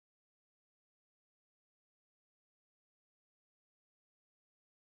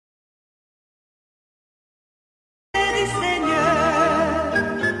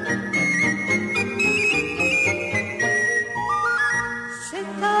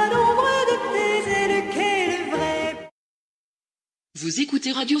Vous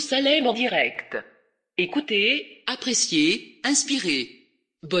écoutez Radio Salem en direct. Écoutez, appréciez, inspirez.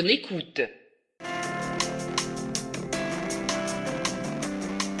 Bonne écoute.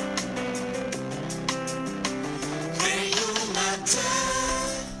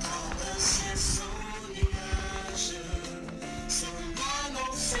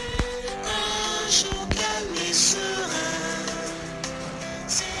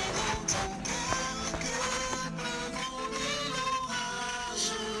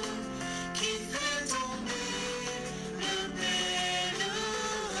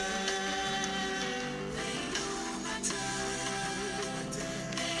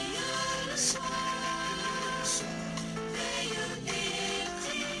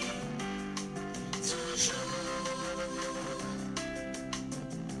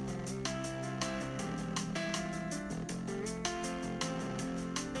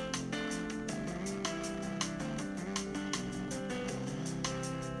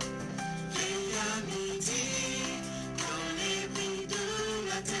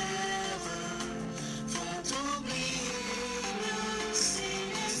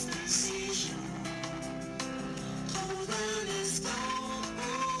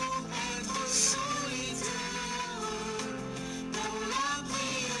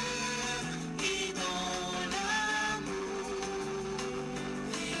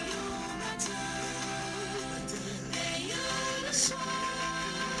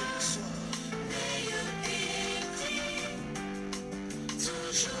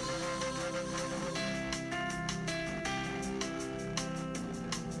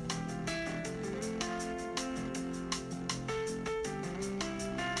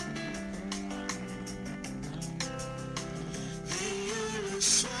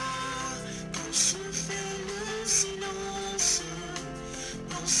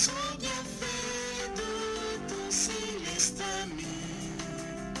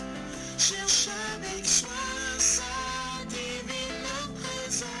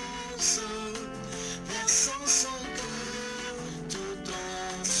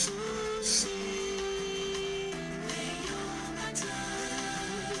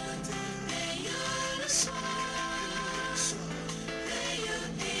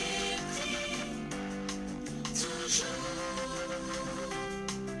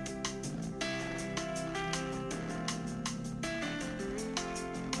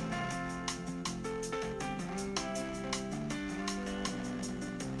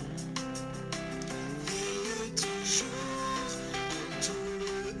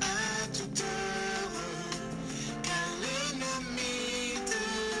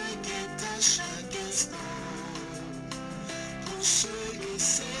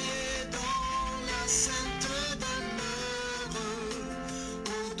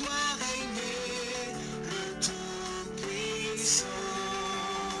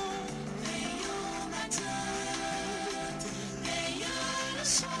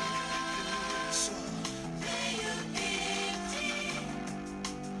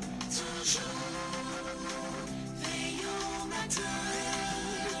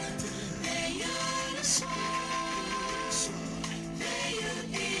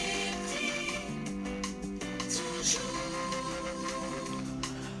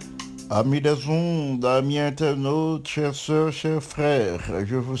 Amis des ondes, amis internautes, chers sœurs, chers frères,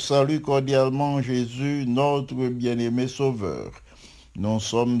 je vous salue cordialement Jésus, notre bien-aimé Sauveur. Nous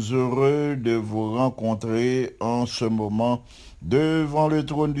sommes heureux de vous rencontrer en ce moment devant le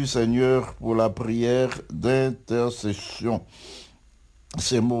trône du Seigneur pour la prière d'intercession.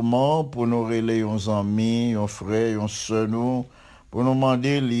 Ces moments pour nous relayer nos amis, nos frères, nos sœurs, pour nous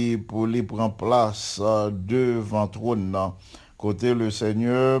demander pour les prendre place devant le trône. Côté le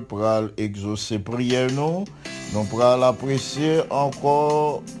Seigneur pour exaucer prière nous pour apprécier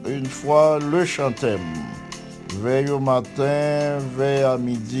encore une fois le chantème. Veille au matin, veille à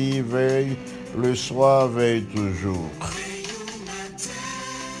midi, veille le soir, veille toujours.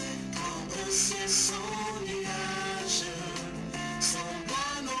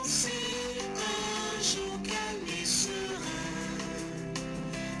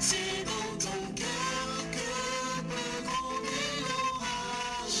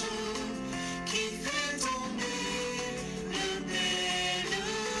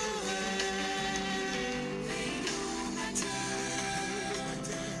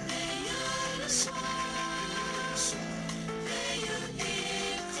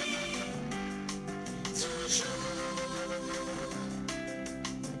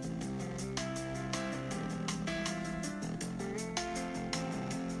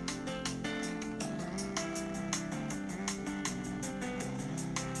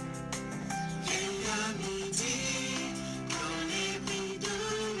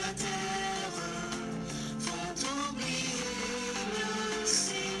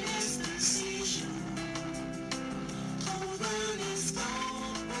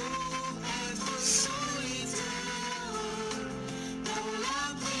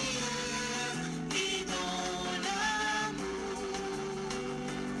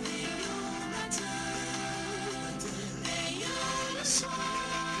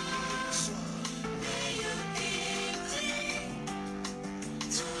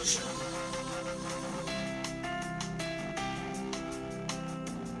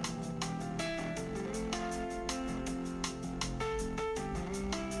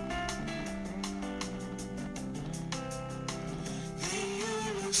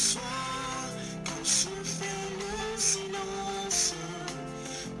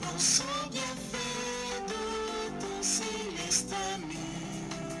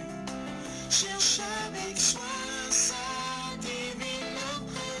 cherche avec soin sa divine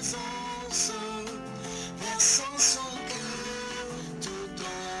présence, versant son cœur tout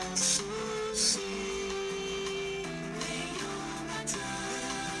en souci. Veillons matin,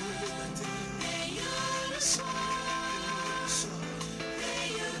 veillons le soir,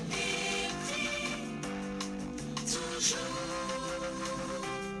 veillons et toujours.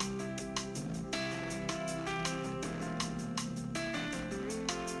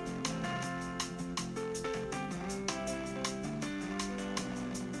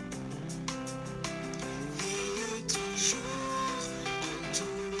 Veille toujours en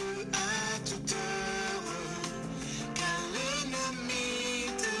tout à toute heure, car l'ennemi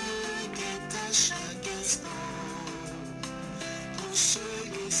te guette à chaque instant. Pour se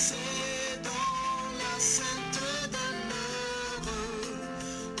glisser dans la sainte demeure,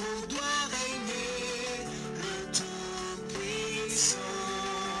 où doit régner le Tout-Puissant.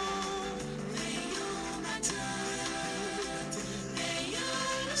 Veillons matin,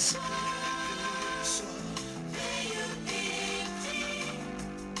 veillons le soir, veillons et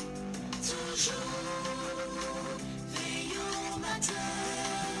toujours. Veillons matin,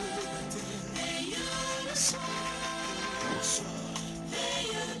 veillons le soir,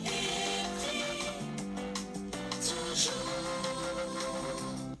 veillons et toujours.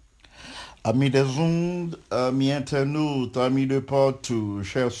 Amis des ondes, amis internautes, amis de partout,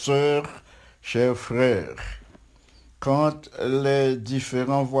 chères sœurs, chers frères, quand les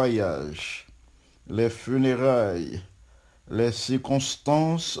différents voyages, les funérailles, les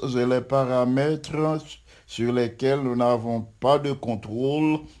circonstances et les paramètres sur lesquels nous n'avons pas de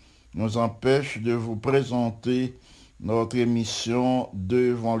contrôle nous empêchent de vous présenter notre émission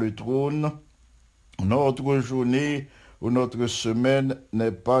Devant le trône, notre journée ou notre semaine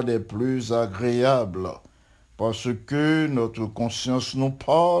n'est pas des plus agréables parce que notre conscience nous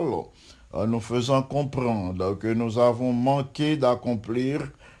parle en nous faisant comprendre que nous avons manqué d'accomplir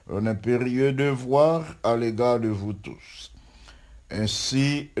un impérieux devoir à l'égard de vous tous.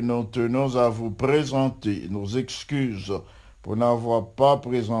 Ainsi, nous tenons à vous présenter nos excuses pour n'avoir pas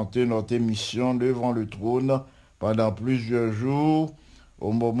présenté notre émission Devant le trône pendant plusieurs jours,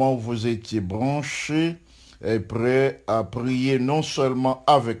 au moment où vous étiez branchés et prêts à prier non seulement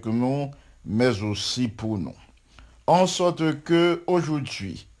avec nous, mais aussi pour nous. En sorte que,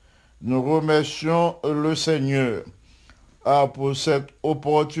 aujourd'hui, nous remercions le Seigneur pour cette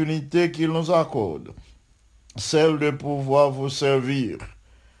opportunité qu'il nous accorde, celle de pouvoir vous servir.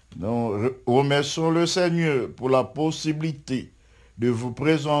 Nous remercions le Seigneur pour la possibilité de vous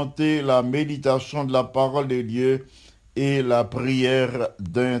présenter la méditation de la parole de Dieu et la prière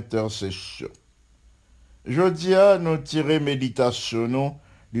d'intercession. Jeudi, nous tirons méditation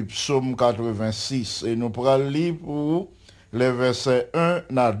du psaume 86 et nous prenons lire pour les versets 1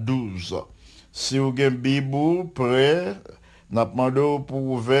 à 12. Si vous avez une Bible prêt, nous demandons pour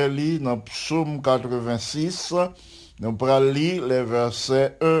ouvrir dans le psaume 86, nous prenons lire les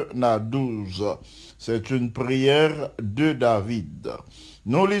versets 1 à 12. C'est une prière de David.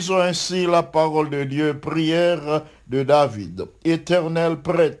 Nous lisons ainsi la parole de Dieu, prière de David. Éternel,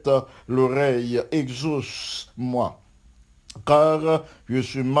 prête l'oreille, exauce-moi, car je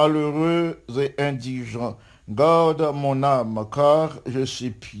suis malheureux et indigent. Garde mon âme, car je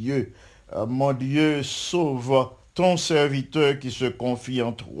suis pieux. Mon Dieu, sauve ton serviteur qui se confie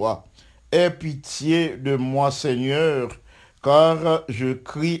en toi. Aie pitié de moi, Seigneur, car je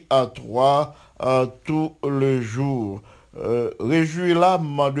crie à toi tout le jour. Réjouis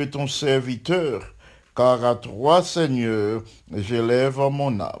l'âme de ton serviteur, car à toi, Seigneur, j'élève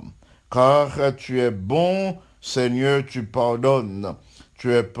mon âme. Car tu es bon, Seigneur, tu pardonnes.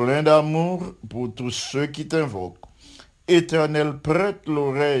 Tu es plein d'amour pour tous ceux qui t'invoquent. Éternel, prête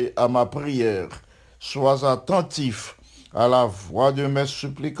l'oreille à ma prière. Sois attentif à la voix de mes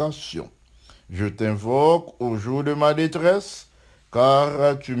supplications. Je t'invoque au jour de ma détresse,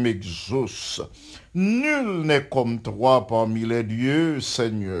 car tu m'exauces. Nul n'est comme toi parmi les dieux,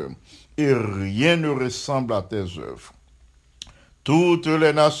 Seigneur, et rien ne ressemble à tes œuvres. Toutes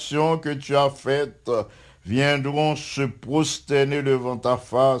les nations que tu as faites viendront se prosterner devant ta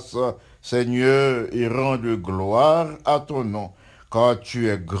face, Seigneur, et rendre gloire à ton nom, car tu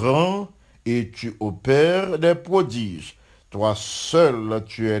es grand et tu opères des prodiges. Toi seul,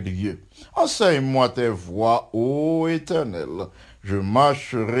 tu es Dieu. Enseigne-moi tes voies, ô Éternel. Je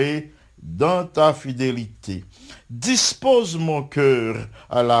marcherai dans ta fidélité. Dispose mon cœur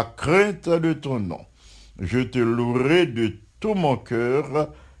à la crainte de ton nom. Je te louerai de tout mon cœur,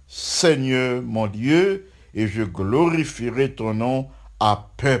 Seigneur mon Dieu, et je glorifierai ton nom à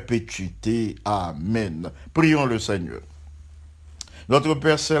perpétuité. Amen. Prions le Seigneur. Notre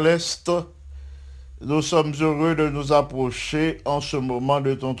Père céleste, nous sommes heureux de nous approcher en ce moment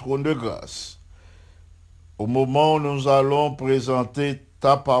de ton trône de grâce. Au moment où nous allons présenter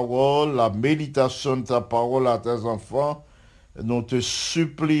ta parole, la méditation de ta parole à tes enfants, nous te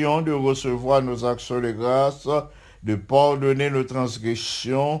supplions de recevoir nos actions de grâce, de pardonner nos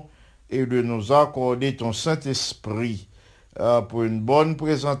transgressions et de nous accorder ton Saint-Esprit pour une bonne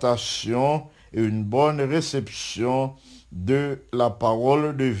présentation et une bonne réception de la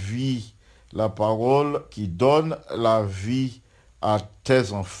parole de vie, la parole qui donne la vie à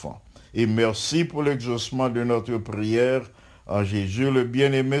tes enfants. Et merci pour l'exaucement de notre prière en Jésus le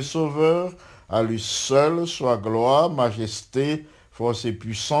bien-aimé Sauveur. À lui seul soit gloire, majesté, force et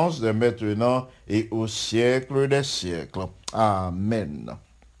puissance de maintenant et au siècle des siècles. Amen.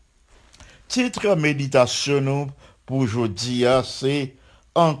 Titre méditation pour aujourd'hui, c'est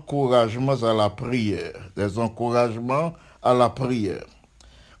encouragements à la prière. Des encouragements à la prière.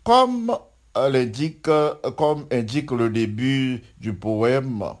 Comme indique le début du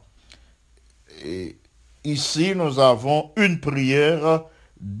poème, et ici nous avons une prière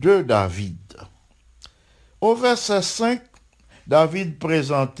de David. Au verset 5, David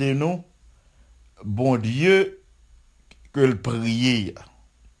présente-nous bon Dieu que le prier,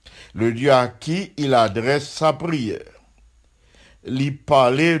 le Dieu à qui il adresse sa prière. Il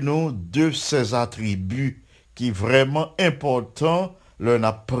parle nous de ses attributs qui sont vraiment importants l'on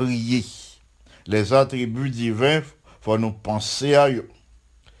a prié. Les attributs divins, faut nous penser à eux.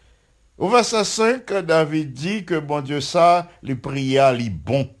 Au verset 5, David dit que bon Dieu ça, les prières, les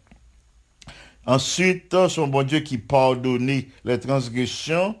bon. Ensuite, son bon Dieu qui pardonne les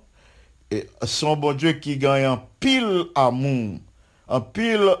transgressions, et son bon Dieu qui gagne un pile amour, un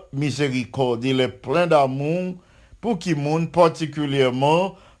pile miséricorde, il est plein d'amour pour qui monde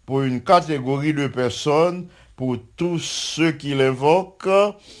particulièrement pour une catégorie de personnes, pour tous ceux qui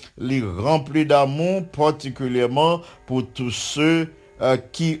l'invoquent, les remplit d'amour particulièrement pour tous ceux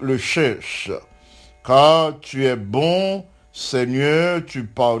qui le cherchent. Car tu es bon, Seigneur, tu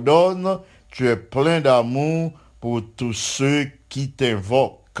pardonnes, tu es plein d'amour pour tous ceux qui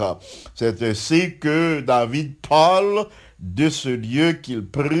t'invoquent. C'est ainsi que David parle de ce Dieu qu'il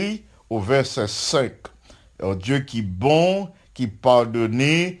prie au verset 5. Un Dieu qui est bon, qui pardonne,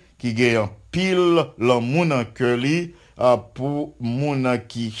 qui gagne pile l'amour en cœur pour moun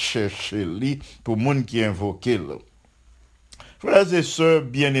qui cherche lui, pour moun qui invoque lui. Frères et sœurs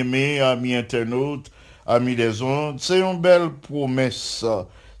bien-aimés, amis internautes, amis des ondes, c'est une belle promesse.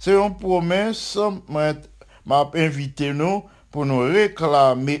 C'est une promesse m'a invité nous pour nous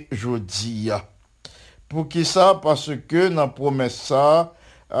réclamer aujourd'hui. Pour qui ça? Parce que dans la promesse ça,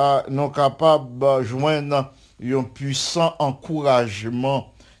 nous sommes capables de joindre un puissant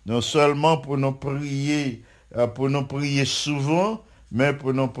encouragement, non seulement pour nous prier souvent, mais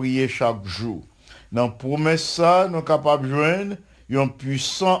pour nous prier chaque jour. Dans la promesse ça, nous sommes capables de joindre un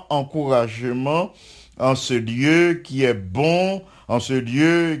puissant encouragement en ce Dieu qui est bon, en ce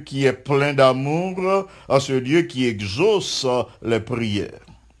Dieu qui est plein d'amour, en ce Dieu qui exauce les prières.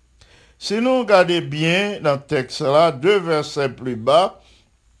 Si nous regardons bien dans le texte là, 2 versets plus bas,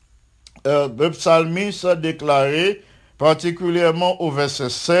 le psalmiste a déclaré, particulièrement au verset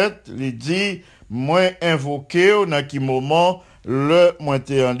 7, il dit, moi invoqué dans qui moment le moi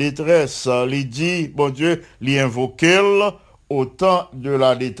t'es en détresse. Il dit, bon Dieu, l'y invoqué au temps de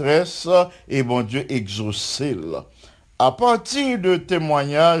la détresse et bon Dieu exaucé. À partir de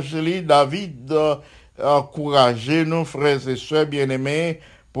témoignages, David a encouragé nos frères et sœurs bien-aimés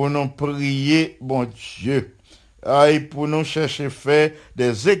pour nous prier, bon Dieu, et pour nous chercher à faire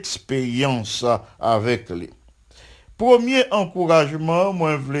des expériences avec lui. Premier encouragement,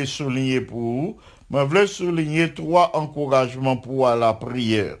 moi je voulais souligner pour vous, moi je voulais souligner 3 encouragements pour la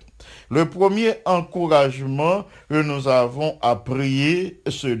prière. Le premier encouragement que nous avons à prier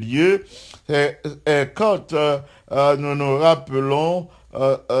ce Dieu, est quand nous nous rappelons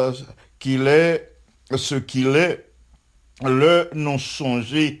qu'il est ce qu'il est, le non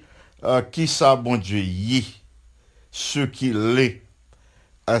songer qui ça bon Dieu y, ce qu'il est,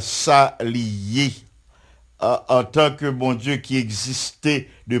 ça lié en tant que bon Dieu qui existait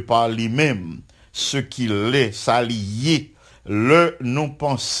de par lui-même, ce qu'il est, ça lié, le non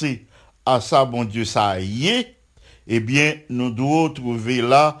penser à ça bon Dieu ça y est, eh bien nous devons trouver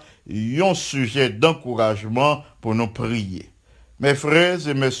là un sujet d'encouragement pour nous prier. Mes frères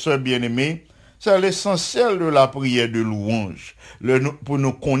et mes sœurs bien-aimés, c'est l'essentiel de la prière de louange, pour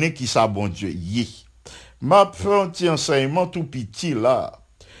nous connaître qui ça bon Dieu y est. M'a fait un petit enseignement tout petit là.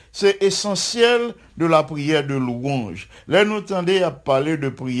 C'est essentiel de la prière de louange. Là, nous tendons à parler de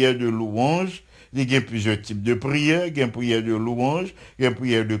prière de louange, il y a plusieurs types de prières, il y a une prière de louange, il y a une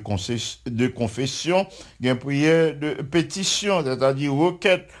prière de confession, il y a une prière de pétition, c'est-à-dire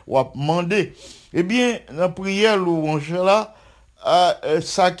requête ou à demander. Eh bien, la prière louange là,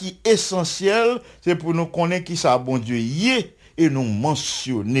 ça qui est essentiel, c'est pour nous connaître qui ça bon Dieu y est et nous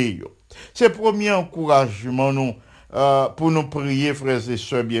mentionner. C'est le premier encouragement nous, pour nous prier, frères et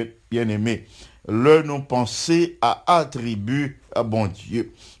sœurs bien-aimés. Nous penser à attributs à bon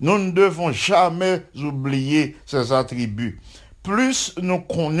Dieu. Nous ne devons jamais oublier ces attributs. Plus nous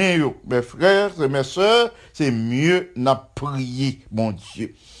connaissons, mes frères et mes sœurs, c'est mieux nous prier, bon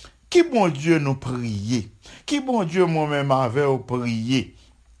Dieu. Qui bon Dieu nous prier? Qui bon Dieu moi-même avait prié?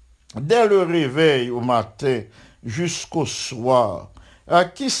 Dès le réveil au matin jusqu'au soir, à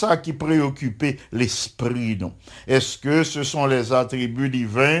qui ça qui préoccupait l'esprit, non? Est-ce que ce sont les attributs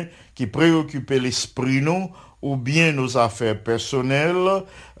divins qui préoccupaient l'esprit, non? Ou bien nos affaires personnelles,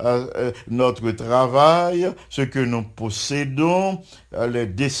 notre travail, ce que nous possédons, les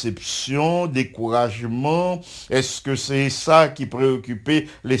déceptions, découragements, est-ce que c'est ça qui préoccupait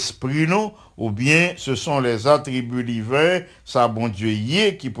l'esprit, non? Ou bien ce sont les attributs divins, ça bon Dieu y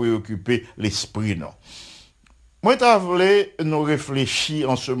est, qui préoccupait l'esprit, non? Moi, je voulais nous réfléchir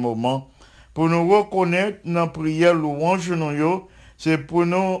en ce moment pour nous reconnaître dans la prière louange, c'est pour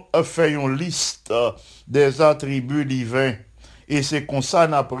nous faire une liste des attributs divins. Et c'est comme ça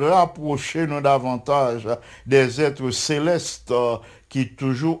qu'on a rapproché nous davantage des êtres célestes qui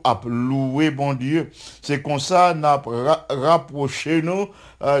toujours a loué bon Dieu. C'est comme ça qu'on a rapproché nous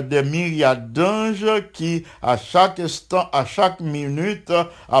des myriades d'anges qui, à chaque instant, à chaque minute,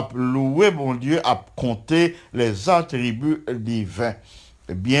 a loué bon Dieu, a compté les attributs divins.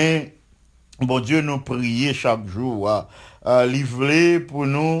 Eh bien, bon Dieu nous prier chaque jour, livrer pour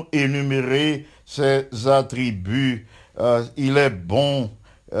nous énumérer ses attributs. Il est bon.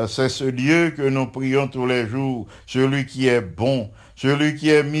 C'est ce Dieu que nous prions tous les jours, celui qui est bon, celui qui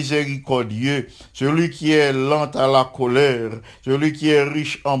est miséricordieux, celui qui est lent à la colère, celui qui est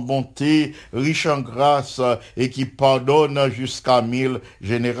riche en bonté, riche en grâce et qui pardonne jusqu'à 1000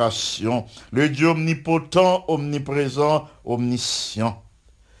 générations. Le Dieu omnipotent, omniprésent, omniscient.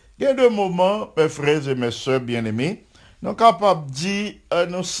 Il y a des moments, mes frères et mes sœurs bien-aimés, nous sommes capables de dire,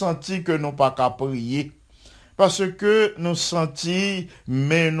 nous sentir que nous ne pas qu'à prier. Parce que nous sentis,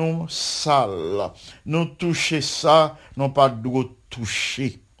 mais nous sales. Nous toucher ça, non pas de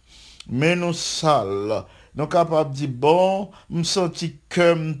toucher. Mais nous sales. Nous capables de dire, bon, me senti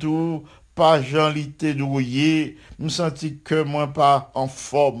comme tout, pas j'enlité douillé, me senti que moi pas en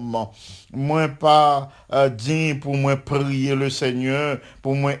forme, moi pas digne pour moi prier le Seigneur,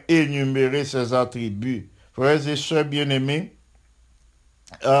 pour moi énumérer ses attributs. Frères et sœurs bien-aimés,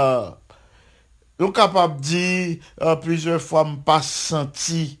 nous sommes capables de dire plusieurs fois, je pas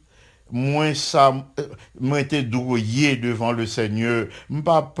senti, moi été douillé devant le Seigneur, je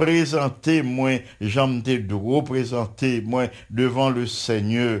pas présenté, moi, j'en t'ai représenté, moi, devant le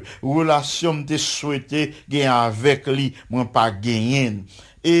Seigneur. Relation m'était souhaité gagner avec lui, moi pas gagné.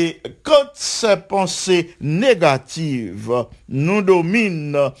 Et quand ces pensées négatives nous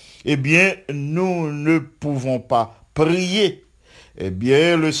dominent, eh bien, nous ne pouvons pas prier. Eh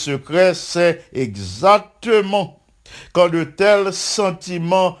bien, le secret, c'est exactement quand de tels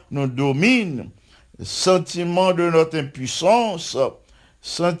sentiments nous dominent, sentiments de notre impuissance,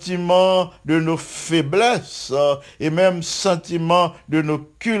 sentiments de nos faiblesses et même sentiments de nos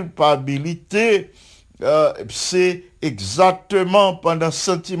culpabilités, c'est exactement pendant ce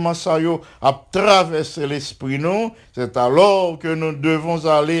sentiment ça a traversé l'esprit nous, c'est alors que nous devons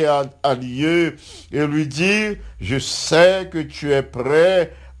aller à Dieu et lui dire, je sais que tu es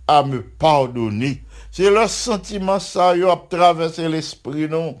prêt à me pardonner. C'est le sentiment ça a traversé l'esprit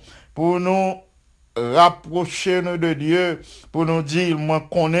nous pour nous rapprocher nous de Dieu, pour nous dire, moi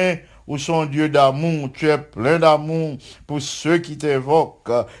connais ou son Dieu d'amour, tu es plein d'amour pour ceux qui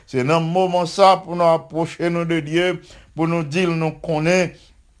t'évoquent. C'est dans le moment ça pour nous approcher nous de Dieu, pour nous dire, nous connaît,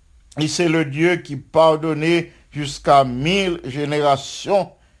 et c'est le Dieu qui pardonne jusqu'à 1000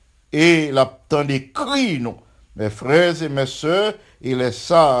 générations, et l'abtemps des cris, nous. Mes frères et mes sœurs, il est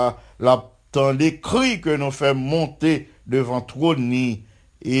ça, l'abtemps des cris que nous fait monter devant trône,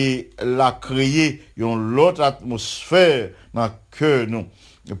 et la créer une autre atmosphère dans le cœur, nous.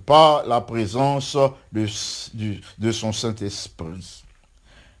 Par la présence de son Saint-Esprit.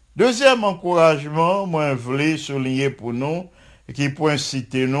 Deuxième encouragement, moi, je voulais souligner pour nous, qui peut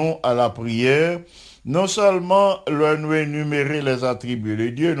inciter nous à la prière, non seulement le nous énumérer les attributs de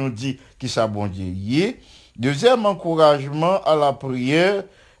Dieu, nous dit qui ça bon Dieu y est. Deuxième encouragement à la prière,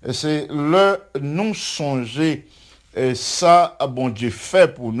 c'est le nous songer ça bon Dieu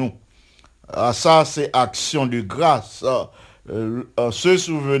fait pour nous. Ça, c'est action de grâce. En se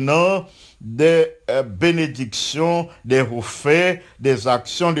souvenant des bénédictions, des refaits, des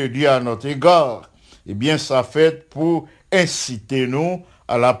actions de Dieu à notre égard. Eh bien, ça fait pour inciter nous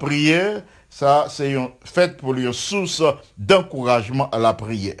à la prière. Ça, c'est fait pour une source d'encouragement à la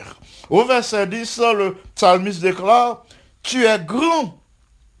prière. Au verset 10, le psalmiste déclare, « Tu es grand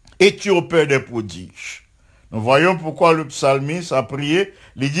et tu opères des prodiges. » Nous voyons pourquoi le psalmiste a prié.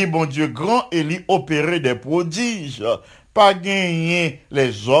 Il dit, bon Dieu grand, et il opérait des prodiges. Pas gagner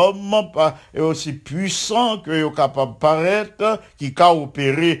les hommes, pas et aussi puissants que sont capables de paraître, qui a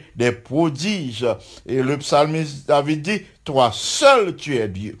opéré des prodiges. Et le psalmiste avait dit, toi seul tu es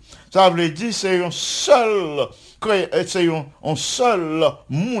Dieu. Ça veut dire, c'est un seul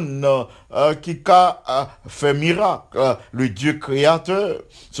monde qui a fait miracle, le Dieu créateur.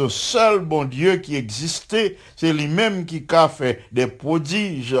 Ce seul bon Dieu qui existait, c'est lui-même qui a fait des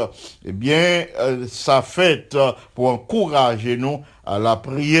prodiges. Eh bien, ça fait pour encourager nous à la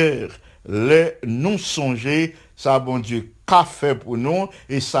prière. Les nous songer, ça bon Dieu qu'a fait pour nous,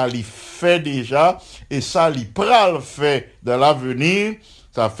 et ça l'y fait déjà, et ça l'y pral fait dans l'avenir.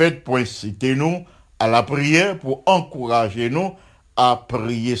 Ça fait pour inciter nous à la prière, pour encourager nous à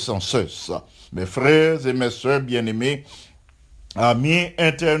prier sans cesse. Mes frères et mes sœurs bien-aimés, amis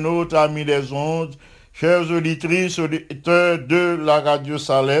internautes, amis des ondes, chers auditrices, auditeurs de la radio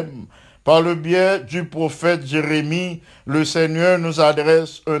Salem, par le biais du prophète Jérémie, le Seigneur nous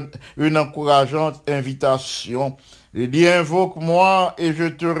adresse une encourageante invitation. Il dit, invoque-moi et je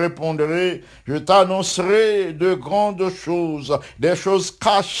te répondrai, je t'annoncerai de grandes choses, des choses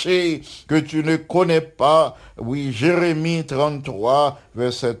cachées que tu ne connais pas. Oui, Jérémie 33,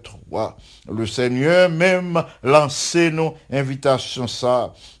 verset 3. Le Seigneur même lancé nos invitations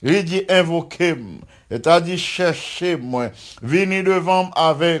ça. Il dit, invoquez-moi. C'est-à-dire, cherchez-moi, venez devant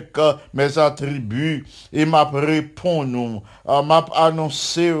avec mes attributs et m'a répondu, m'a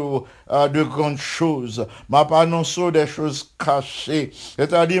annoncé de grandes choses, m'a annoncé des choses cachées,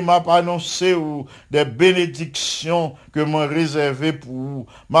 c'est-à-dire m'a annoncé des bénédictions que m'a réservées pour vous,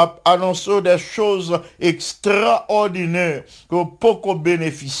 m'a annoncé des choses extraordinaires que vous pouvez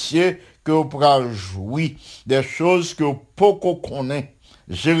bénéficier, que vous pourrez jouir, des choses que vous pouvez connaître.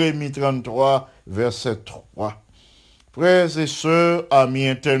 Jérémie 33, verset 3. Frères et sœurs, amis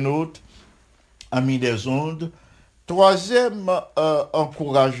internautes, amis des ondes, troisième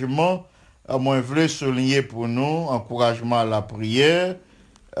encouragement, moi je voulais souligner pour nous, encouragement à la prière,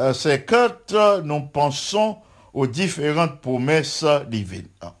 c'est quand nous pensons aux différentes promesses divines.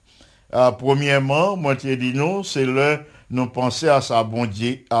 Premièrement, moi je dis nous, c'est là nous penser à sa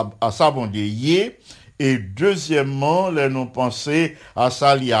bonté, à sa bonté. Et deuxièmement, nous penser à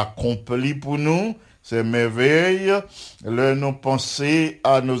ça qui accompli pour nous, c'est merveille. Nous penser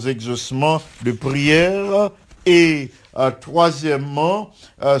à nos exaucements de prière. Et troisièmement,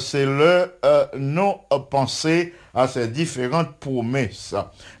 c'est nous penser à ces différentes promesses.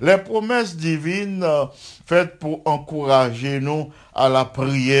 Les promesses divines faites pour encourager nous à la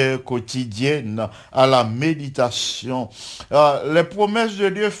prière quotidienne, à la méditation. Les promesses de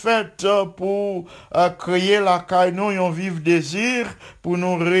Dieu faites pour créer la caille, nous un vif désir, pour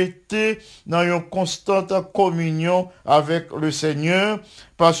nous rester dans une constante communion avec le Seigneur,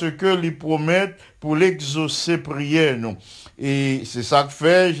 parce que les promettent pour l'exaucer prière nous. Et c'est ça que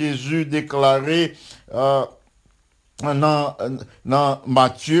fait Jésus déclaré dans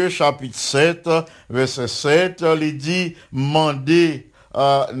Matthieu chapitre 7, verset 7, il dit, mandez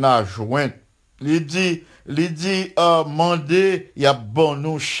na jointe. Il dit, mandez, y a bon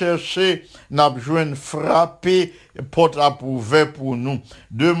nous chercher, n'a joint frapper, porte à ouvert pour nous.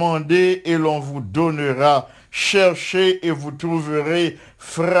 Demandez et l'on vous donnera. Cherchez et vous trouverez,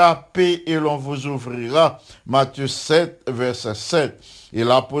 frappez et l'on vous ouvrira. Matthieu 7, verset 7. Et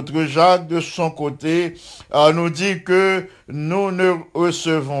l'apôtre Jacques, de son côté, nous dit que nous ne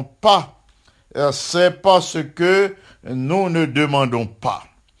recevons pas. C'est parce que nous ne demandons pas.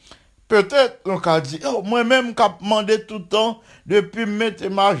 Peut-être, on a dit, oh, moi-même, qui a demandé tout le temps, depuis mettre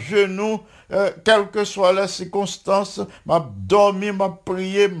ma genou, quelles que soient les circonstances, m'a dormi, m'a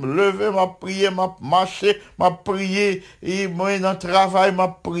prié, m'a levé, m'a prié, m'a marché, m'a prié, et moi, dans le travail, m'a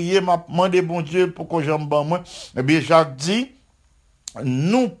prié, m'a demandé bon Dieu pour que j'en bats moi. Eh bien, Jacques dit,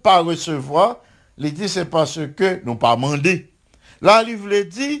 nous pas recevoir, il dit, c'est parce que nous pas demander. Là, il veut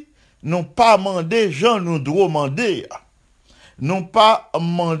dire, nous pas demander, Jean nous doit demander. Non pas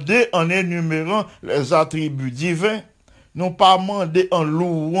demander en énumérant les attributs divins, non pas demander en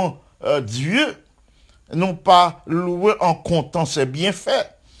louant Dieu, non pas louer en comptant ses bienfaits.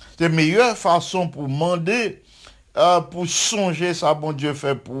 C'est la meilleure façon pour demander, pour songer ça bon Dieu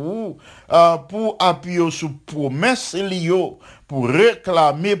fait pour vous, pour appuyer sur promesse liyo, pour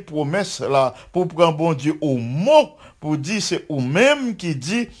réclamer promesse là, pour prendre bon Dieu au mot, pour dire c'est ou même qui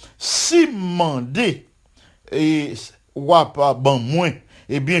dit si mandé et ou pas ban moins,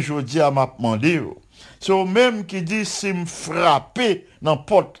 eh bien je dis à m'a demandé. C'est au même qui dit si me frapper dans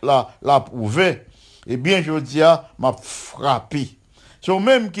porte la ouvert, eh bien je dis à m'a frappé. C'est au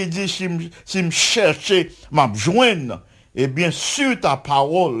même qui dit si me chercher m'a joindre, eh bien sur ta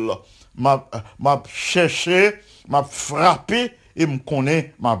parole m'a cherché, m'a frappé et me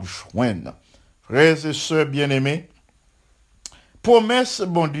connaît m'a joindre. Frères et sœurs bien-aimés, promesse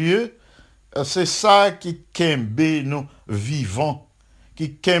bon Dieu, c'est ça qui kembe nous vivants,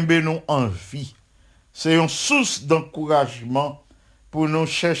 qui kembe nous en vie. C'est une source d'encouragement pour nous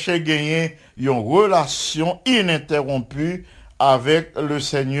chercher à gagner une relation ininterrompue avec le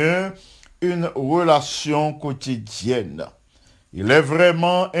Seigneur, une relation quotidienne. Il est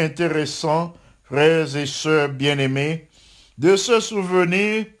vraiment intéressant, frères et sœurs bien-aimés, de se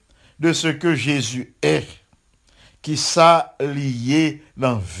souvenir de ce que Jésus est, qui s'a lié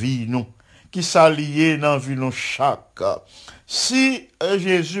dans la vie nous, qui s'a lié dans la vie nous chaque. Si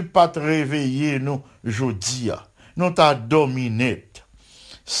Jésus pas te réveillé nous aujourd'hui, nous t'a dominé.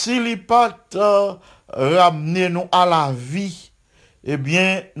 S'il n'est pas te ramené nous à la vie, eh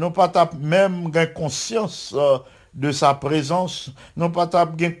bien, nous pas t'a même gain conscience de sa présence, nous pas t'a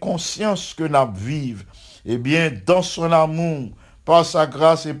gain conscience que nous vivons. Eh bien, dans son amour, par sa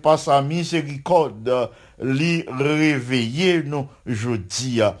grâce et par sa miséricorde, lui réveiller nous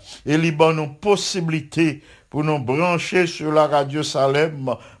jeudi. Et lui donne nous possibilité pour nous brancher sur la radio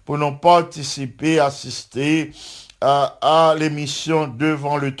Salem, pour nous participer, assister à l'émission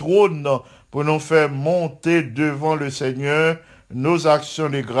Devant le trône, pour nous faire monter devant le Seigneur nos actions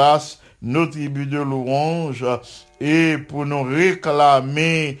de grâce, nos tribus de louange, et pour nous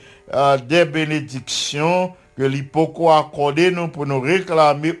réclamer des bénédictions que l'hypoco a accordé nous pour nous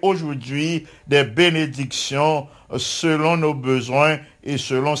réclamer aujourd'hui des bénédictions selon nos besoins et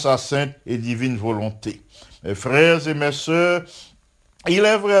selon sa sainte et divine volonté. Mes frères et mes sœurs, il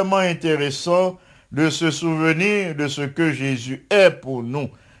est vraiment intéressant de se souvenir de ce que Jésus est pour nous.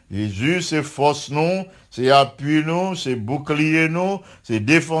 Jésus, c'est force nous, c'est appui nous, c'est bouclier nous, c'est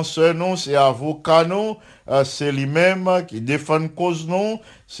défenseur nous, c'est avocat nous, c'est lui-même qui défend cause nous,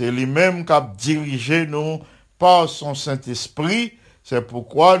 c'est lui-même qui a dirigé nous par son Saint-Esprit. C'est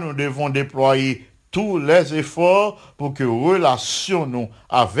pourquoi nous devons déployer tous les efforts pour que relation nous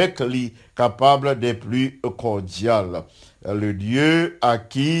avec lui capable des plus cordiales. Le Dieu à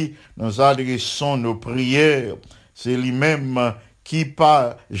qui nous adressons nos prières, c'est lui-même qui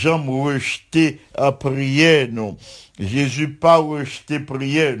pas jamais rejeté à prière, non. Jésus pas rejeté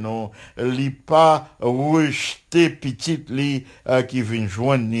prière, non. Il pas rejeté petite li qui vient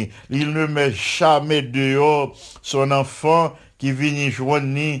joindre. Il ne met jamais dehors son enfant qui vient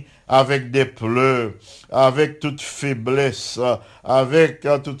joindre avec des pleurs, avec toute faiblesse, avec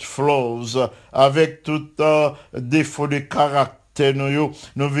toute flaws, avec tout défaut de caractère.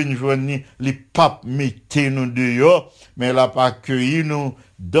 Nous venons joindre les papes mettez nous dehors, mais il n'a pas accueilli nous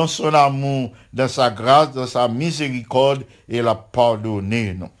dans son amour, dans sa grâce, dans sa miséricorde, et il a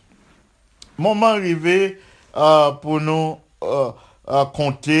pardonné nous. Moment arrivé pour nous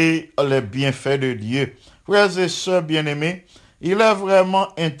compter les bienfaits de Dieu. Frères et sœurs bien-aimés, il est vraiment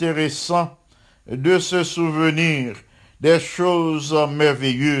intéressant de se souvenir des choses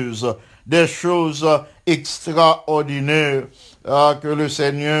merveilleuses, des choses extraordinaires que le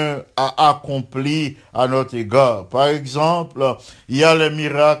Seigneur a accompli à notre égard. Par exemple, il y a les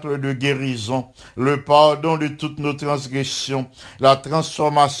miracles de guérison, le pardon de toutes nos transgressions, la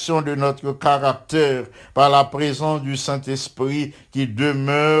transformation de notre caractère par la présence du Saint-Esprit qui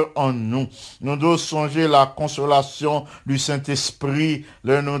demeure en nous. Nous devons songer la consolation du Saint-Esprit,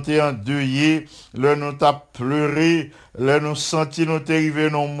 le nous t'es endeuillé, le nous t'a pleuré, le nous senti nous t'es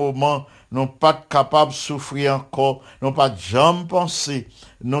arrivé dans moment, non pas capable de souffrir encore, non pas de jamais penser,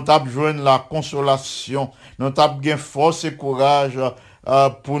 non pas joindre la consolation, non pas bien force et courage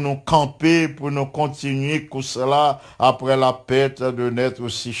pour nous camper, pour nous continuer comme cela après la perte de notre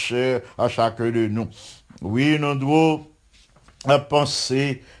si cher à chacun de nous. Oui, nous devons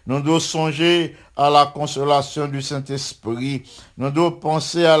penser, nous devons songer à la consolation du Saint-Esprit, nous devons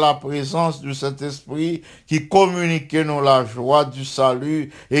penser à la présence du Saint-Esprit qui communique nous la joie du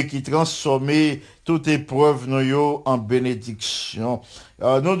salut et qui transforme toute épreuve nous en bénédiction.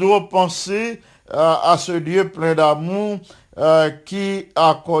 Nous devons penser à ce Dieu plein d'amour qui a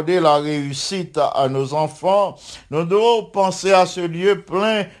accordé la réussite à nos enfants. Nous devons penser à ce Dieu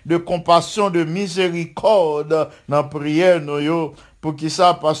plein de compassion, de miséricorde dans la prière, nous yo, pour qui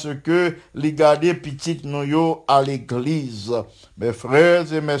ça, parce que les garder petites nous yo à l'église. Mes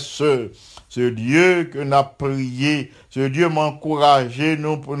frères et mes sœurs, ce Dieu que nous avons prié, ce Dieu m'a encouragé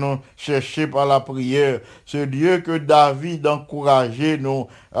nous pour nous chercher par la prière, ce Dieu que David a encouragé nous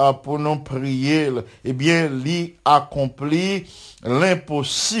pour nous prier, eh bien, il accomplit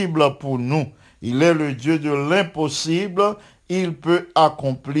l'impossible pour nous. Il est le Dieu de l'impossible. Il peut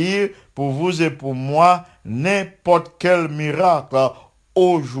accomplir pour vous et pour moi n'importe quel miracle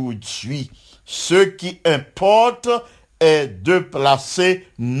aujourd'hui. Ce qui importe est de placer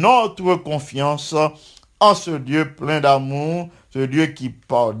notre confiance en ce Dieu plein d'amour, ce Dieu qui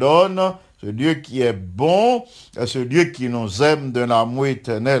pardonne, ce Dieu qui est bon, ce Dieu qui nous aime d'un amour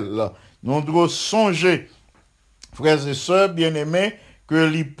éternel. Nous devons songer, frères et sœurs bien-aimés, que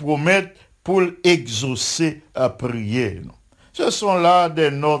lui promettent pour exaucer à prier. Ce sont là des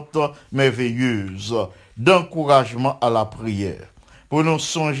notes merveilleuses d'encouragement à la prière. Pour nous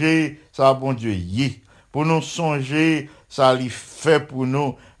songer, ça bon Dieu y. Pour nous songer, ça lui fait pour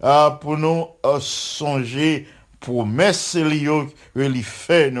nous songer promesses que lui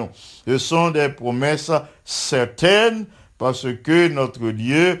fait nous. Ce sont des promesses certaines parce que notre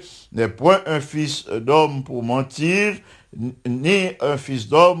Dieu n'est point un fils d'homme pour mentir, ni un fils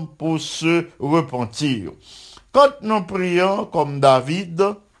d'homme pour se repentir. Quand nous prions comme David,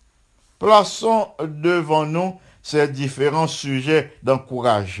 plaçons devant nous ces différents sujets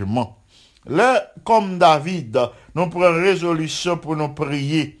d'encouragement. Là, comme David, nous prenons résolution pour nous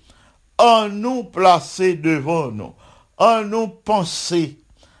prier, en nous placer devant nous, en nous penser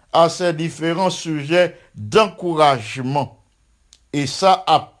à ces différents sujets d'encouragement. Et ça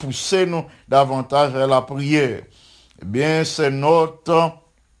a poussé nous davantage à la prière. Eh bien, ces notes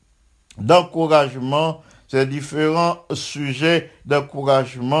d'encouragement, ces différents sujets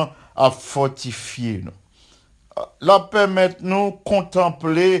d'encouragement à fortifier nous. Là, permettent-nous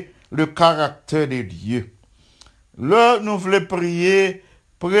contempler le caractère de Dieu. Là, nous voulons prier,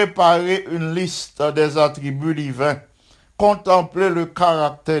 préparer une liste des attributs divins, contempler le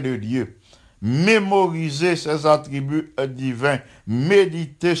caractère de Dieu, mémoriser ses attributs divins,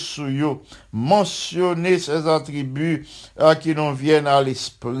 méditer sur eux, mentionner ses attributs qui nous viennent à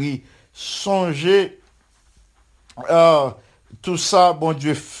l'esprit, songer tout ça, bon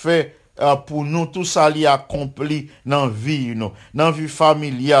Dieu fait pour nous, tout ça l'y accompli dans la vie, dans la vie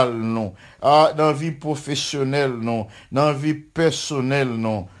familiale, dans la vie professionnelle, dans la vie personnelle,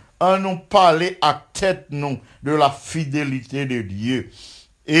 en nous parler à tête de la fidélité de Dieu.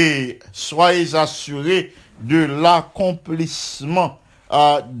 Et soyez assurés de l'accomplissement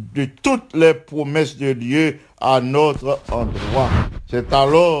de toutes les promesses de Dieu à notre endroit. C'est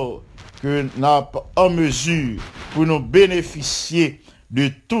alors que nous sommes en mesure pour nous bénéficier de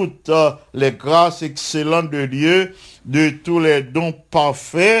toutes les grâces excellentes de Dieu, de tous les dons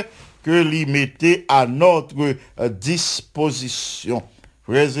parfaits que lui mettait à notre disposition.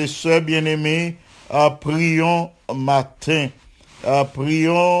 Frères et sœurs bien-aimés, prions matin,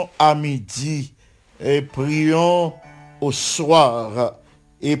 prions à midi, et prions au soir,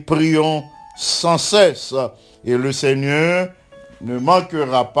 et prions sans cesse. Et le Seigneur ne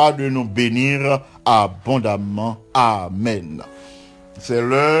manquera pas de nous bénir abondamment. Amen. C'est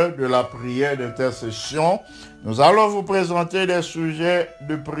l'heure de la prière d'intercession. Nous allons vous présenter des sujets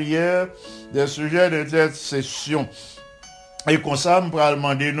de prière, des sujets d'intercession. Et comme ça, nous allons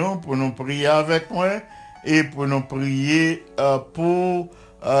demander nous pour nous prier avec moi et pour nous prier pour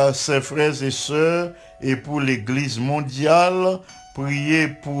ses frères et sœurs et pour l'Église mondiale. Prier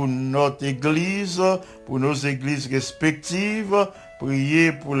pour notre Église, pour nos églises respectives,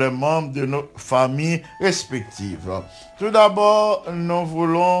 prier pour les membres de nos familles respectives. Tout d'abord, nous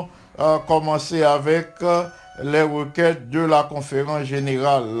voulons commencer avec les requêtes de la conférence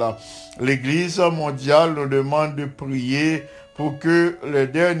générale. L'Église mondiale nous demande de prier pour que les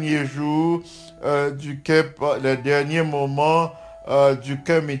derniers jours les derniers moments du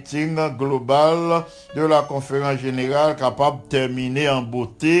meeting global de la conférence générale capable de terminer en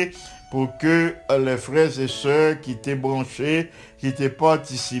beauté pour que les frères et sœurs qui étaient branchés, qui étaient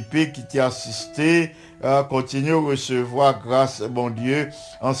participés, qui étaient assistés, continuent à recevoir grâce, bon Dieu,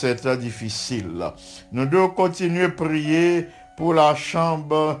 en ces temps difficiles. Nous devons continuer à prier pour la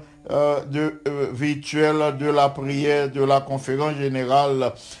chambre virtuelle de la prière de la conférence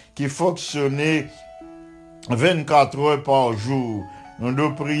générale qui fonctionnait 24 heures par jour. Nous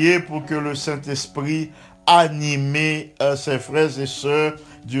devons prier pour que le Saint-Esprit animer ses frères et sœurs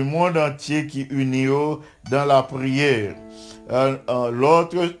du monde entier qui unissent dans la prière.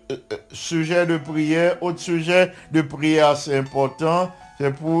 L'autre sujet de prière, autre sujet de prière assez important,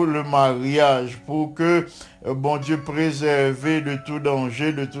 c'est pour le mariage, pour que, bon Dieu, préserve de tout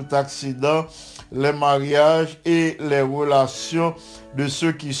danger, de tout accident, les mariages et les relations de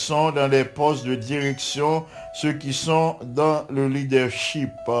ceux qui sont dans les postes de direction, ceux qui sont dans le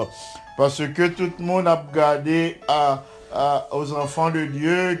leadership. Parce que tout le monde a regardé aux enfants de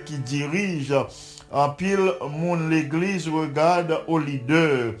Dieu qui dirigent. En pile, l'église regarde aux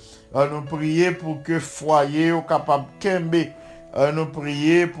leaders. Nous prier pour que foyer soient capable de kembe. Nous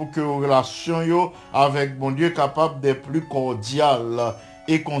prier pour que relation avec mon Dieu capable d'être plus cordiales.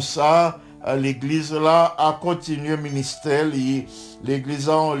 Et comme ça, l'église là a continué le ministère. L'église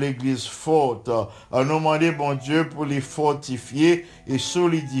a l'église forte. Nous demander bon Dieu pour les fortifier et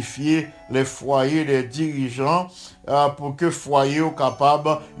solidifier les foyers des dirigeants pour que foyer soient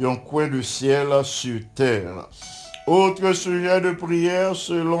capable d'un coin de ciel sur terre. Autre sujet de prière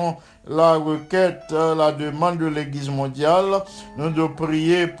selon la requête, la demande de l'Église mondiale, nous devons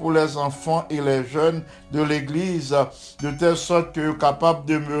prier pour les enfants et les jeunes de l'Église, de telle sorte qu'ils soient capables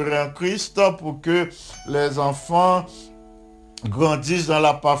de demeurer en Christ, pour que les enfants grandissent dans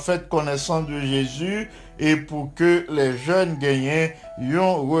la parfaite connaissance de Jésus et pour que les jeunes gagnent une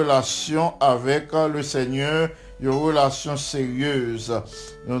relation avec le Seigneur, une relation sérieuse.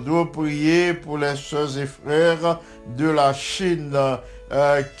 Nous devons prier pour les sœurs et frères de la Chine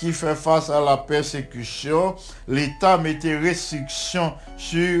qui fait face à la persécution. L'État mettait restrictions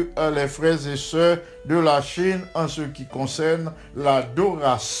sur les frères et sœurs de la Chine en ce qui concerne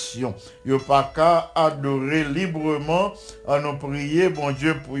l'adoration. Ils n'ont pas qu'à adorer librement. Nous prier, bon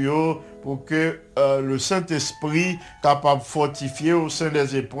Dieu, pour que le Saint-Esprit capable de fortifier au sein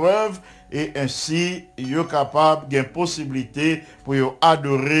des épreuves et ainsi ils sont capables d'une possibilité pour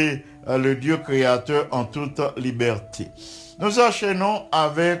adorer le Dieu créateur en toute liberté. Nous enchaînons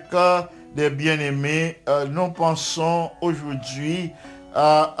avec des bien-aimés. Nous pensons aujourd'hui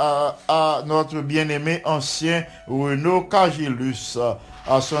à notre bien-aimé ancien Renaud Cagilus,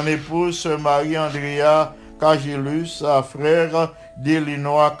 à son épouse Marie-Andrea Cagilus, frère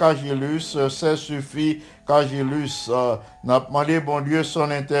d'Illinois Cagilus, c'est suffit Cagilus. N'a demandé bon Dieu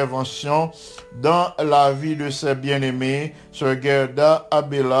son intervention dans la vie de ses bien-aimés, Sœur Gerda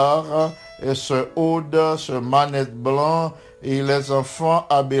Abélard, et Sœur Aude, Sœur Manette Blanc, et les enfants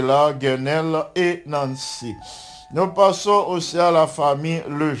Abélard, Guenel et Nancy. Nous passons aussi à la famille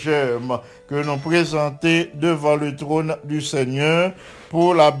Le Germe, que nous présentons devant le trône du Seigneur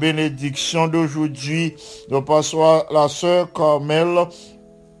pour la bénédiction d'aujourd'hui. Nous passons à la sœur Carmel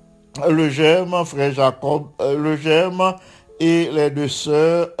Le Germe, frère Jacob Le Germe, et les deux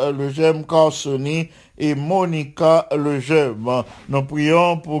sœurs Le Germe Carsoni et Monica Le Germe. Nous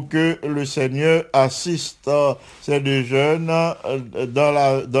prions pour que le Seigneur assiste ces deux jeunes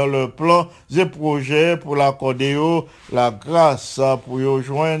dans le plan et projet pour l'accorder la grâce pour y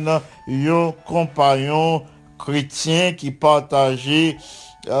joindre un compagnon chrétien qui partageait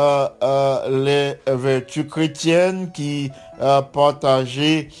les vertus chrétiennes, qui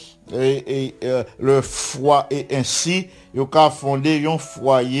partageait le foi et ainsi il a fondé un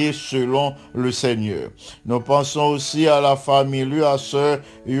foyer selon le Seigneur. Nous pensons aussi à la famille, lui, à sœur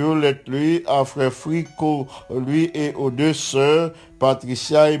Yolette, lui, à frère Frico, lui et aux deux sœurs,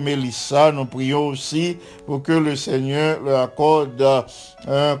 Patricia et Mélissa. Nous prions aussi pour que le Seigneur leur accorde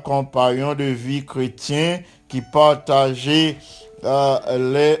un compagnon de vie chrétien qui partageait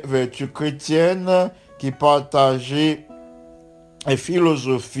les vertus chrétiennes, qui partageait les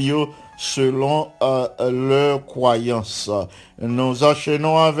philosophies selon leurs croyances. Nous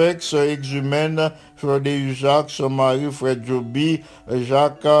enchaînons avec ce exumène, frère de Jacques, son mari, frère Joby,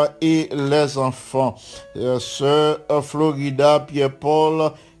 Jacques et les enfants. Sœur Florida,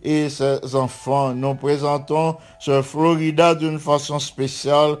 Pierre-Paul et ses enfants. Nous présentons sœur Florida d'une façon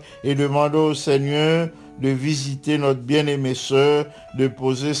spéciale et demandons au Seigneur de visiter notre bien-aimée sœur, de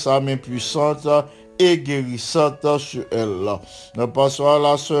poser sa main puissante et guérissante sur elle. Nous passons à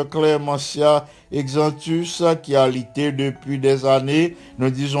la sœur Clémentia Exantus qui a lutté depuis des années. Nous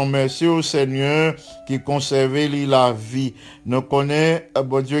disons merci au Seigneur qui conservait la vie. Nous connaissons,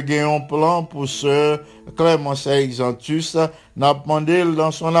 bon Dieu, un plan pour sœur Clémentia Exantus. Nous avons demandé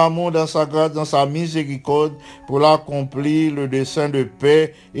dans son amour, dans sa grâce, dans sa miséricorde pour l'accomplir le dessein de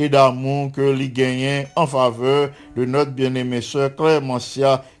paix et d'amour que lui gagnait en faveur de notre bien-aimée sœur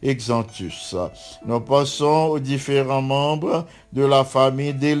Clémentia Exantus. Nous passons aux différents membres de la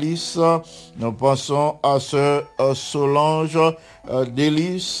famille Délice. Nous pensons à sœur Solange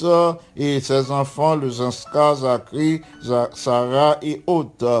Délice et ses enfants, le Zanska, Zachary, Sarah et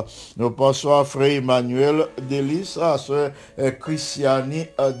autres. Nous pensons à frère Emmanuel Délice, à sœur Christiani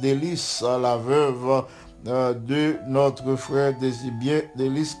Délice, la veuve de notre frère Désibien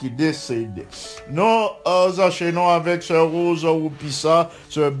Délice qui décède. Nous enchaînons avec sœur Rose Roupissa,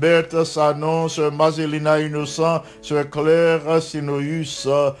 sœur Berthe Sanon, sœur Mazelina Innocent, sœur Claire Sinoïus,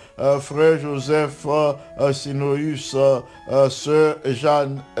 frère Joseph Sinoïus, sœur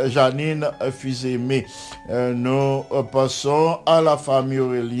Janine Fils-Aimé. Nous passons à la famille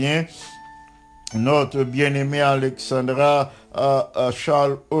Aurélien, notre bien-aimé Alexandra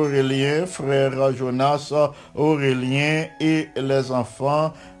Charles Aurélien, frère Jonas Aurélien et les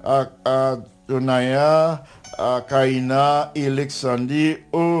enfants Donaya, Kaina et Alexandrie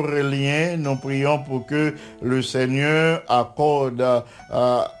Aurélien. Nous prions pour que le Seigneur accorde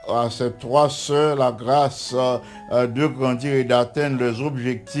à ces trois sœurs la grâce de grandir et d'atteindre leurs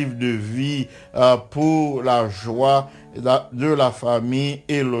objectifs de vie pour la joie de la famille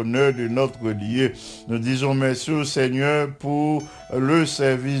et l'honneur de notre Dieu. Nous disons merci au Seigneur pour le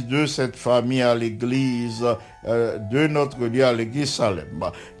service de cette famille à l'église de notre Dieu, à l'église Salem.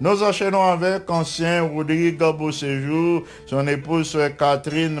 Nous enchaînons avec ancien Rodrigue Beauséjour, son épouse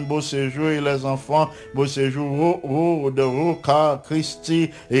Catherine Beauséjour et les enfants Beauséjour, Rode, Roca,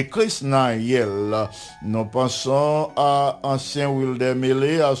 Christy et Chris Naël. Nous pensons à ancien Wilder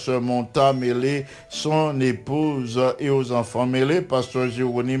Mélé, à ce Monta Mélé, son épouse et aux enfants Mélé, pasteur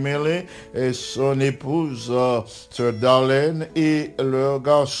Jérôme Mélé et son épouse, sœur Darlene et leurs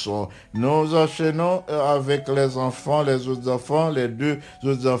garçons. Nous enchaînons avec les enfants, les autres enfants, les deux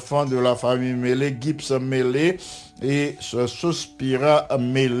autres enfants de la famille Mélé, Gibbs Mélé et ce Sospira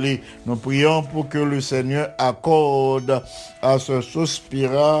Mélé. Nous prions pour que le Seigneur accorde à ce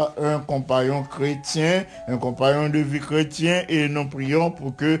Sospira un compagnon chrétien, un compagnon de vie chrétien, et nous prions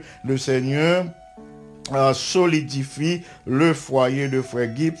pour que le Seigneur solidifie le foyer de frère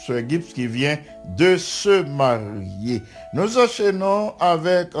Gibbs qui vient de se marier. Nous enchaînons